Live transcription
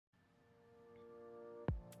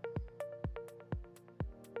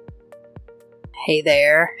Hey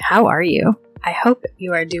there, how are you? I hope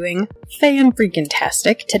you are doing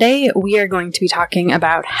fan-freaking-tastic. Today we are going to be talking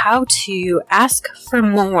about how to ask for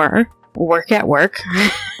more work at work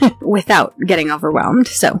without getting overwhelmed.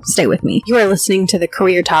 So stay with me. You are listening to the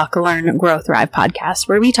Career Talk, Learn, Grow, Thrive podcast,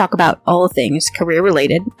 where we talk about all things career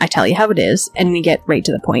related. I tell you how it is, and we get right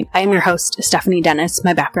to the point. I am your host, Stephanie Dennis.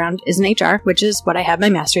 My background is in HR, which is what I have my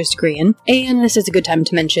master's degree in. And this is a good time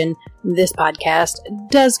to mention this podcast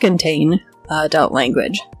does contain adult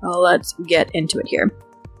language. Well, let's get into it here.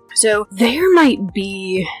 So there might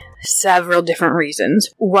be several different reasons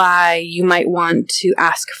why you might want to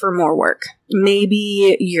ask for more work.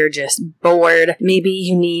 Maybe you're just bored. Maybe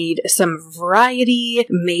you need some variety.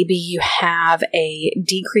 Maybe you have a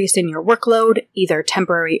decrease in your workload, either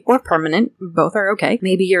temporary or permanent. Both are okay.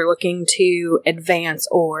 Maybe you're looking to advance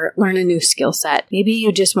or learn a new skill set. Maybe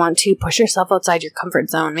you just want to push yourself outside your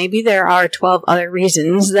comfort zone. Maybe there are 12 other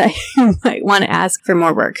reasons that you might want to ask for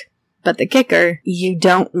more work. But the kicker, you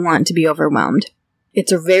don't want to be overwhelmed.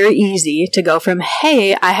 It's very easy to go from,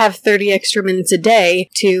 hey, I have 30 extra minutes a day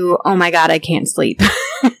to, oh my God, I can't sleep.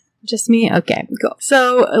 Just me? Okay, cool.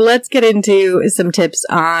 So let's get into some tips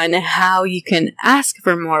on how you can ask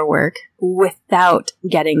for more work without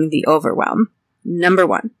getting the overwhelm. Number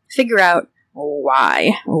one, figure out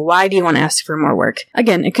why. Why do you want to ask for more work?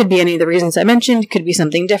 Again, it could be any of the reasons I mentioned, it could be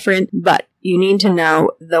something different, but you need to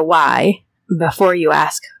know the why before you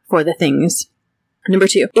ask for the things. Number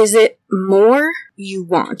two, is it more you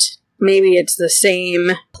want? Maybe it's the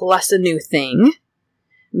same plus a new thing.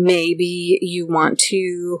 Maybe you want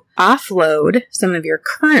to offload some of your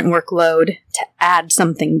current workload to add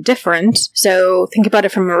something different. So think about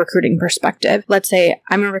it from a recruiting perspective. Let's say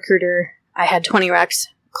I'm a recruiter. I had 20 recs,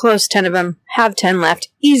 closed 10 of them, have 10 left.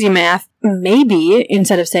 Easy math. Maybe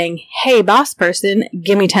instead of saying, hey, boss person,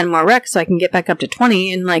 give me 10 more recs so I can get back up to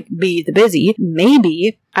 20 and be the busy,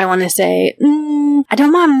 maybe I want to say, I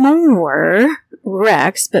don't want more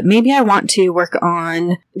recs, but maybe I want to work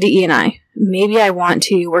on DE&I. Maybe I want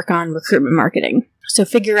to work on recruitment marketing. So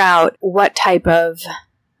figure out what type of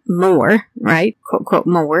more, right? Quote, quote,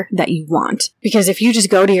 more that you want. Because if you just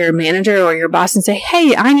go to your manager or your boss and say,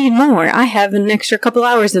 hey, I need more. I have an extra couple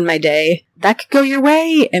hours in my day. That could go your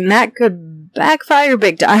way and that could backfire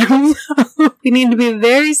big time. We need to be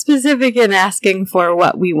very specific in asking for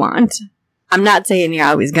what we want. I'm not saying you're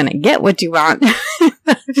always going to get what you want.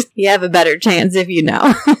 You have a better chance if you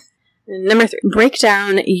know. Number three, break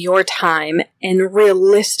down your time and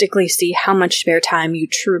realistically see how much spare time you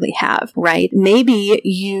truly have, right? Maybe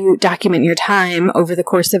you document your time over the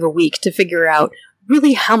course of a week to figure out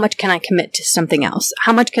really how much can I commit to something else?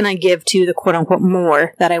 How much can I give to the quote unquote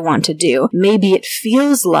more that I want to do? Maybe it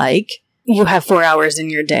feels like you have 4 hours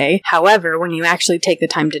in your day. However, when you actually take the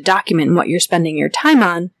time to document what you're spending your time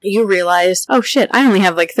on, you realize, oh shit, I only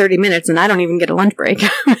have 30 minutes and I don't even get a lunch break.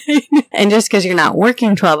 And just because you're not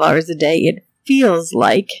working 12 hours a day, it feels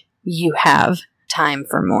like you have time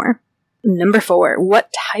for more. Number four,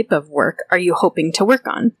 what type of work are you hoping to work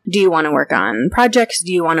on? Do you want to work on projects?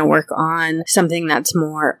 Do you want to work on something that's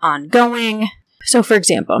more ongoing? So for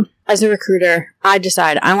example, as a recruiter, I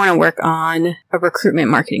decide I want to work on a recruitment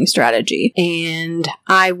marketing strategy, and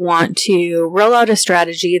I want to roll out a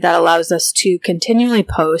strategy that allows us to continually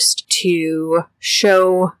post to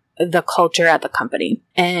show the culture at the company.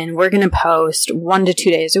 And we're going to post 1 to 2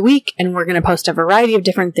 days a week, and we're going to post a variety of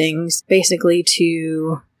different things, basically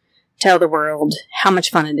to tell the world how much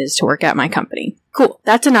fun it is to work at my company. Cool.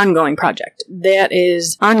 That's an ongoing project. That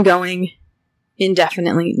is ongoing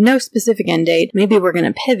indefinitely, no specific end date. Maybe we're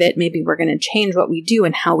going to pivot. Maybe we're going to change what we do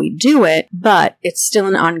and how we do it, but it's still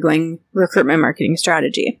an ongoing recruitment marketing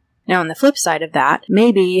strategy. Now, on the flip side of that,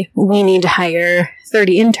 maybe we need to hire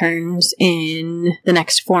 30 interns in the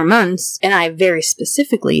next 4 months, and I very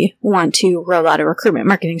specifically want to roll out a recruitment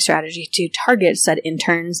marketing strategy to target said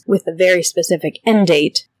interns with a very specific end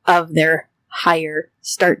date of their hire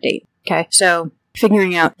start date. Okay, so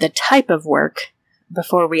figuring out the type of work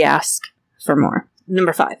before we ask for more.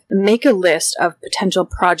 Number five, make a list of potential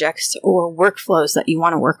projects or workflows that you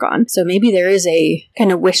want to work on. So maybe there is a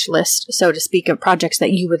kind of wish list, so to speak, of projects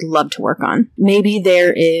that you would love to work on. Maybe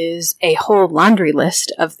there is a whole laundry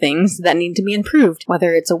list of things that need to be improved,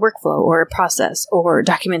 whether it's a workflow or a process or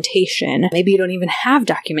documentation. Maybe you don't even have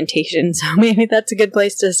documentation, so maybe that's a good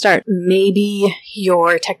place to start. Maybe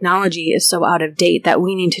your technology is so out of date that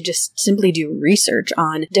we need to just simply do research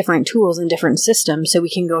on different tools and different systems so we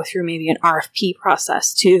can go through maybe an RFP process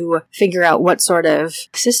to figure out what sort of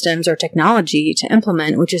systems or technology to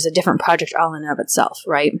implement, which is a different project all in and of itself,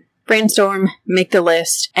 right? Brainstorm, make the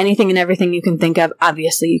list, anything and everything you can think of.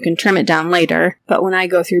 Obviously, you can trim it down later, but when I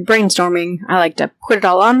go through brainstorming, I like to put it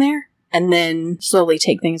all on there and then slowly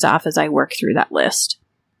take things off as I work through that list.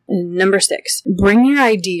 And number 6, bring your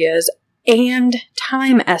ideas and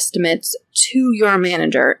time estimates to your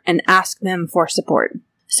manager and ask them for support.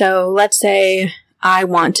 So let's say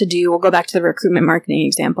we'll go back to the recruitment marketing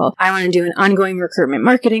example. I want to do an ongoing recruitment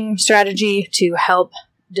marketing strategy to help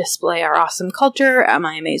display our awesome culture at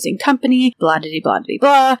my amazing company, blah, blah, blah, blah,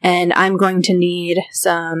 blah. And I'm going to need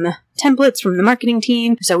some templates from the marketing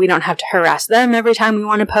team so we don't have to harass them every time we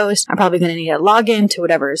want to post. I'm probably going to need a login to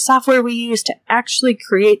whatever software we use to actually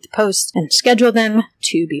create the posts and schedule them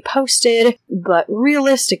to be posted. But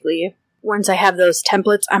realistically, once I have those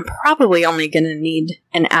templates, I'm probably only going to need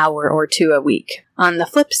an hour or 2 a week. On the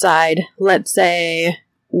flip side, let's say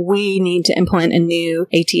we need to implement a new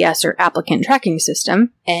ATS or applicant tracking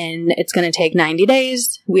system, and it's going to take 90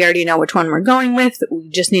 days. We already know which one we're going with. We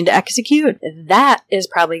just need to execute. That is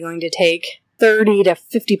probably going to take 30 to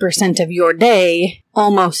 50% of your day,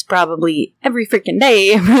 almost probably every freaking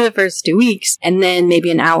day for the first 2 weeks, and then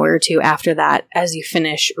maybe an hour or 2 after that as you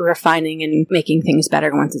finish refining and making things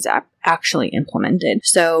better once it's actually implemented.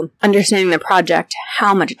 So understanding the project,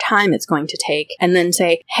 how much time it's going to take, and then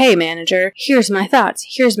say, hey manager, here's my thoughts,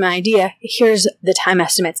 here's my idea, here's the time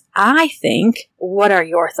estimates I think, what are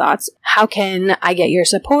your thoughts? How can I get your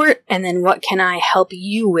support? And then what can I help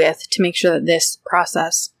you with to make sure that this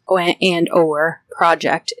process and or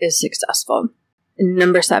project is successful?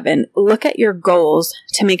 Number 7, look at your goals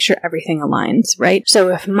to make sure everything aligns, right? So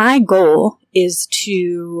if my goal is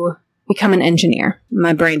to become an engineer,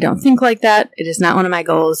 my brain don't think like that. It is not one of my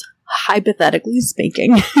goals, hypothetically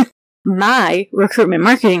speaking. My recruitment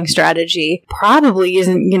marketing strategy probably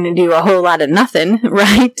isn't going to do a whole lot of nothing,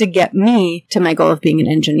 right, to get me to my goal of being an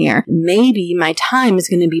engineer. Maybe my time is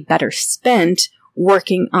going to be better spent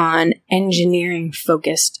working on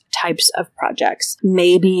engineering-focused types of projects.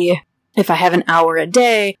 Maybe if I have an hour a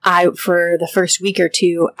day, for the first week or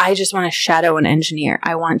 2, I just want to shadow an engineer.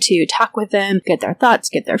 I want to talk with them, get their thoughts,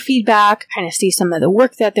 get their feedback, kind of see some of the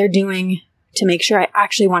work that they're doing to make sure I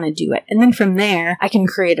actually want to do it. And then from there, I can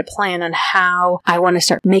create a plan on how I want to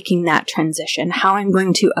start making that transition, how I'm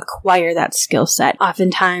going to acquire that skill set.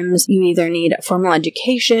 Oftentimes, you either need formal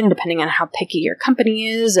education, depending on how picky your company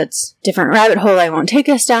is. It's a different rabbit hole I won't take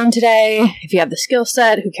us down today. If you have the skill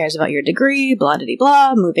set, who cares about your degree, blah, blah,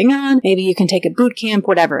 blah, moving on. Maybe you can take a boot camp,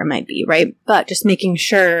 whatever it might be, right? But just making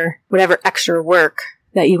sure whatever extra work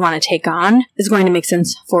that you want to take on is going to make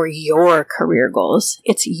sense for your career goals.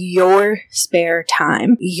 It's your spare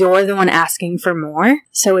time. You're the one asking for more.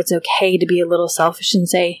 So it's okay to be a little selfish and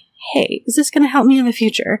say, hey, is this going to help me in the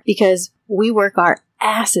future? Because we work our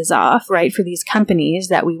asses off, right, for these companies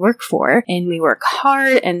that we work for, and we work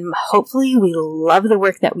hard, and hopefully we love the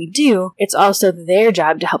work that we do. It's also their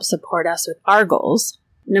job to help support us with our goals.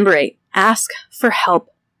 Number 8, ask for help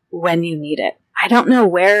when you need it. I don't know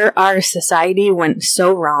where our society went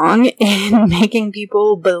so wrong in making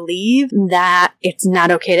people believe that it's not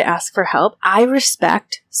okay to ask for help. I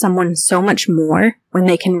respect someone so much more when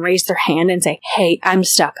they can raise their hand and say, hey, I'm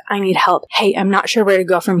stuck. I need help. Hey, I'm not sure where to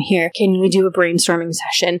go from here. Can we do a brainstorming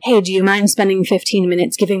session? Hey, do you mind spending 15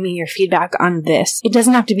 minutes giving me your feedback on this? It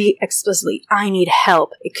doesn't have to be explicitly, I need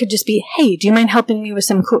help. It could just be, hey, do you mind helping me with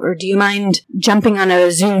or do you mind jumping on a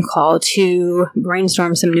Zoom call to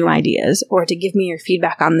brainstorm some new ideas or to give me your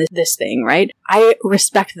feedback on this thing, right? I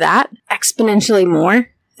respect that exponentially more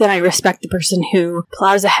than I respect the person who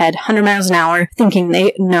plows ahead 100 miles an hour thinking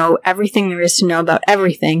they know everything there is to know about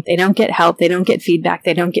everything. They don't get help. They don't get feedback.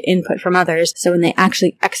 They don't get input from others. So when they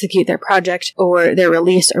actually execute their project or their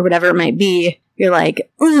release or whatever it might be, you're like,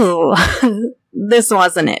 ooh, this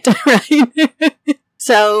wasn't it, right?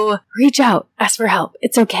 So reach out, ask for help.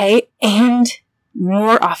 It's okay. And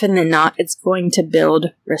more often than not, it's going to build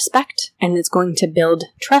respect and it's going to build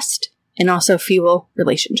trust and also fuel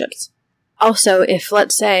relationships. Also, if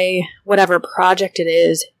let's say whatever project it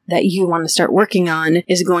is that you want to start working on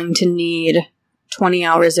is going to need 20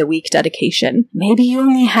 hours a week dedication, maybe you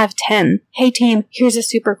only have 10. Hey team, here's a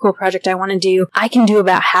super cool project I want to do. I can do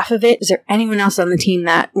about half of it. Is there anyone else on the team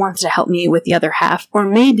that wants to help me with the other half? Or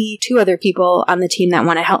maybe 2 other people on the team that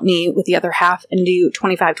want to help me with the other half and do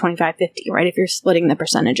 25, 25, 50, right? If you're splitting the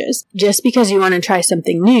percentages. Just because you want to try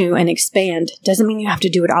something new and expand doesn't mean you have to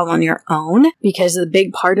do it all on your own, because the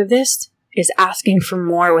big part of this is asking for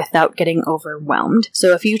more without getting overwhelmed.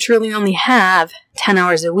 So if you truly only have 10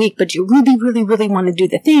 hours a week, but you really, really, really want to do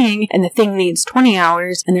the thing, and the thing needs 20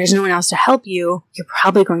 hours, and there's no one else to help you, you're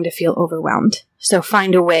probably going to feel overwhelmed. So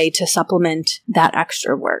find a way to supplement that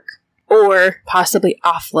extra work. or possibly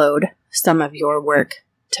offload some of your work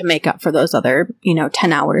to make up for those other,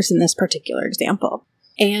 10 hours in this particular example.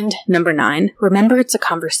 And number 9, remember it's a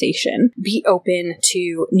conversation. Be open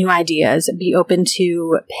to new ideas. Be open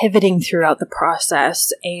to pivoting throughout the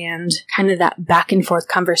process and kind of that back and forth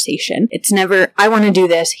conversation. It's never, I want to do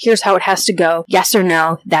this. Here's how it has to go. Yes or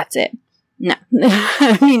no. That's it. No.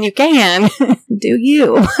 I mean, you can. Do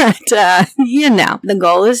you. But, the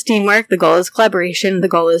goal is teamwork. The goal is collaboration. The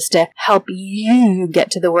goal is to help you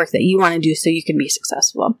get to the work that you want to do so you can be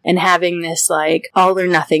successful. And having this all or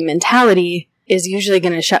nothing mentality is usually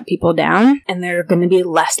going to shut people down, and they're going to be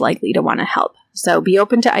less likely to want to help. So be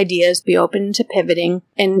open to ideas, be open to pivoting,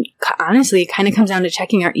 and honestly, it kind of comes down to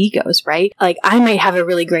checking our egos, right? I might have a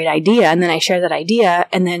really great idea, and then I share that idea,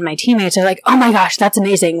 and then my teammates are like, oh my gosh, that's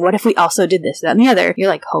amazing. What if we also did this, that, and the other? You're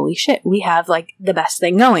like, holy shit, we have the best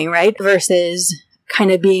thing going, right? Versus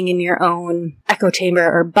kind of being in your own echo chamber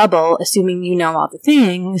or bubble, assuming you know all the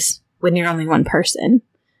things when you're only one person,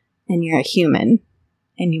 and you're a human.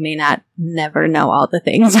 And you may not never know all the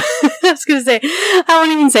things. I was going to say, I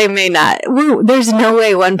won't even say may not. There's no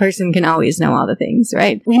way one person can always know all the things,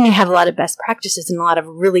 right? We may have a lot of best practices and a lot of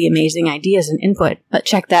really amazing ideas and input, but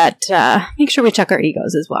check that, make sure we check our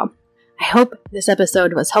egos as well. I hope this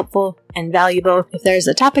episode was helpful and valuable. If there's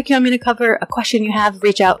a topic you want me to cover, a question you have,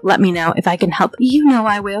 reach out, let me know. If I can help,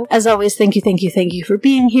 I will. As always, thank you for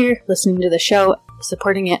being here, listening to the show,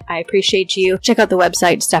 supporting it. I appreciate you. Check out the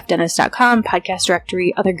website, stephdennis.com, podcast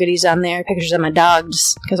directory, other goodies on there, pictures of my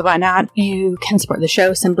dogs, because why not? You can support the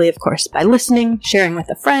show simply, of course, by listening, sharing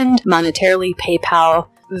with a friend, monetarily, PayPal,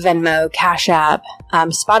 Venmo, Cash App.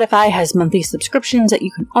 Spotify has monthly subscriptions that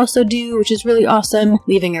you can also do, which is really awesome.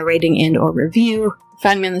 Leaving a rating and or review.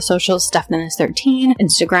 Find me on the socials, StephDennis13,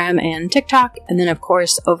 Instagram and TikTok. And then, of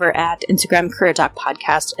course, over at Instagram, Career Talk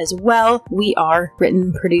Podcast as well. We are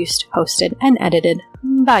written, produced, hosted, and edited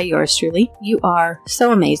by yours truly. You are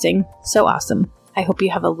so amazing, so awesome. I hope you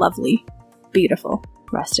have a lovely, beautiful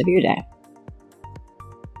rest of your day.